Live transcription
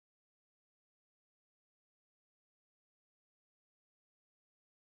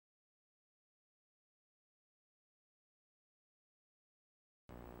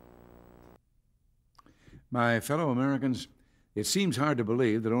My fellow Americans, it seems hard to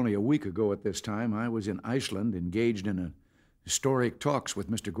believe that only a week ago at this time I was in Iceland engaged in historic talks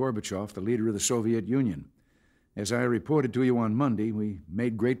with Mr. Gorbachev, the leader of the Soviet Union. As I reported to you on Monday, we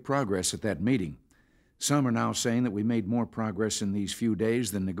made great progress at that meeting. Some are now saying that we made more progress in these few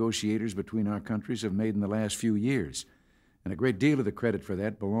days than negotiators between our countries have made in the last few years. And a great deal of the credit for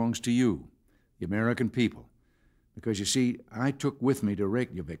that belongs to you, the American people. Because you see, I took with me to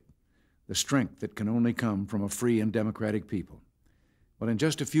Reykjavik the strength that can only come from a free and democratic people. Well, in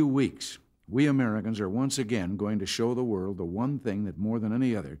just a few weeks, we Americans are once again going to show the world the one thing that more than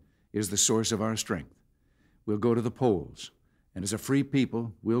any other is the source of our strength. We'll go to the polls, and as a free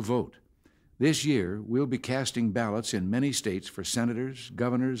people, we'll vote. This year, we'll be casting ballots in many states for senators,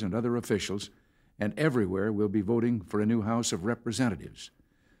 governors, and other officials, and everywhere we'll be voting for a new House of Representatives.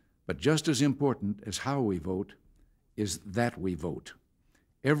 But just as important as how we vote is that we vote.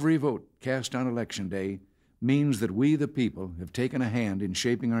 Every vote cast on Election Day means that we, the people, have taken a hand in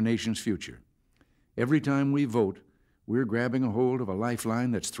shaping our nation's future. Every time we vote, we're grabbing a hold of a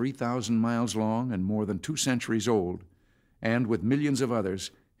lifeline that's 3,000 miles long and more than 2 centuries old, and with millions of others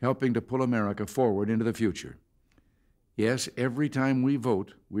helping to pull America forward into the future. Yes, every time we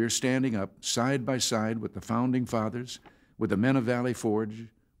vote, we're standing up side by side with the Founding Fathers, with the men of Valley Forge,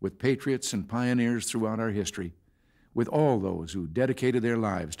 with patriots and pioneers throughout our history, with all those who dedicated their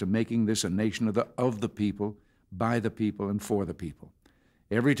lives to making this a nation of the people, by the people, and for the people.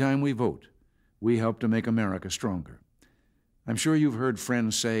 Every time we vote, we help to make America stronger. I'm sure you've heard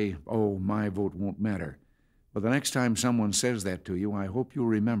friends say, "Oh, my vote won't matter." But the next time someone says that to you, I hope you'll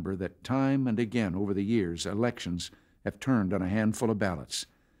remember that time and again over the years, elections have turned on a handful of ballots.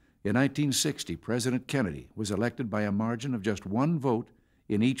 In 1960, President Kennedy was elected by a margin of just 1 vote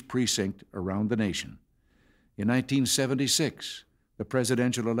in each precinct around the nation. In 1976, the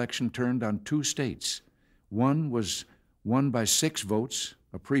presidential election turned on 2 states. One was won by 6 votes,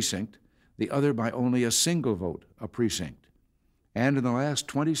 a precinct, the other by only a single vote, a precinct. And in the last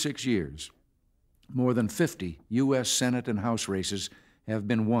 26 years, more than 50 U.S. Senate and House races have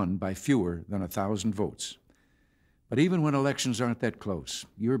been won by fewer than 1,000 votes. But even when elections aren't that close,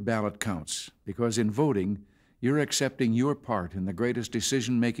 your ballot counts, because in voting, you're accepting your part in the greatest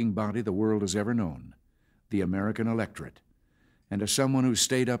decision-making body the world has ever known, the American electorate. And as someone who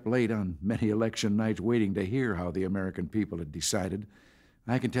stayed up late on many election nights waiting to hear how the American people had decided,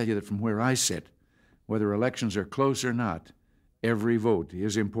 I can tell you that from where I sit, whether elections are close or not, every vote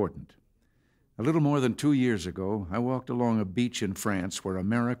is important. A little more than 2 years ago, I walked along a beach in France where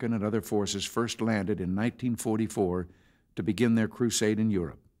American and other forces first landed in 1944 to begin their crusade in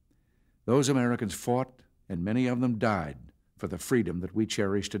Europe. Those Americans fought, and many of them died, for the freedom that we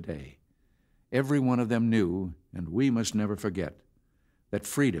cherish today. Every one of them knew, and we must never forget, that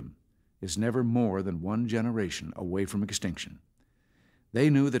freedom is never more than 1 generation away from extinction.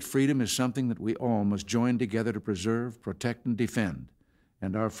 They knew that freedom is something that we all must join together to preserve, protect, and defend.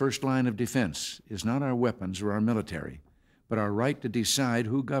 And our first line of defense is not our weapons or our military, but our right to decide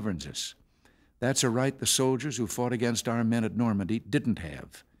who governs us. That's a right the soldiers who fought against our men at Normandy didn't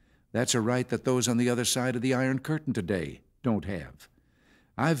have. That's a right that those on the other side of the Iron Curtain today don't have.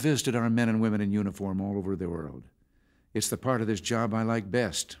 I've visited our men and women in uniform all over the world. It's the part of this job I like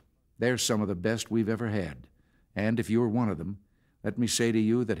best. They're some of the best we've ever had. And if you're one of them, let me say to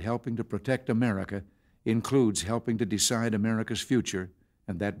you that helping to protect America includes helping to decide America's future,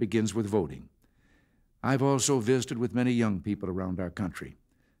 and that begins with voting. I've also visited with many young people around our country.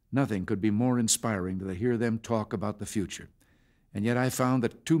 Nothing could be more inspiring than to hear them talk about the future. And yet I found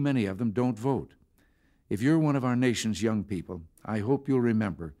that too many of them don't vote. If you're one of our nation's young people, I hope you'll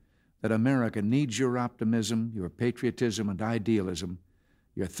remember that America needs your optimism, your patriotism and idealism,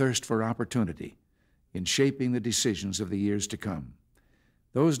 your thirst for opportunity in shaping the decisions of the years to come.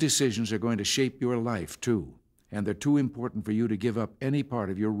 Those decisions are going to shape your life, too, and they're too important for you to give up any part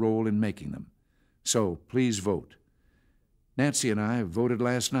of your role in making them. So please vote. Nancy and I voted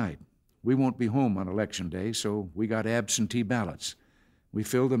last night. We won't be home on Election Day, so we got absentee ballots. We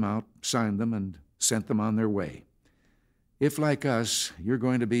filled them out, signed them, and sent them on their way. If, like us, you're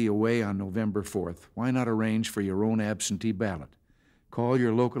going to be away on November 4th, why not arrange for your own absentee ballot? Call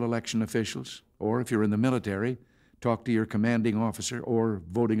your local election officials, or if you're in the military, talk to your commanding officer or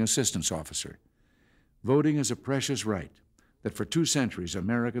voting assistance officer. Voting is a precious right that for 2 centuries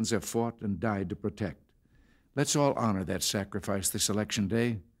Americans have fought and died to protect. Let's all honor that sacrifice this Election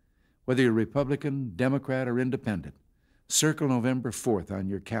Day. Whether you're Republican, Democrat, or Independent, circle November 4th on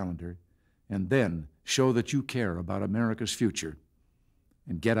your calendar and then show that you care about America's future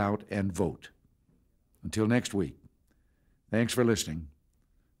and get out and vote. Until next week, thanks for listening,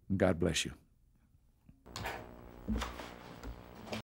 and God bless you.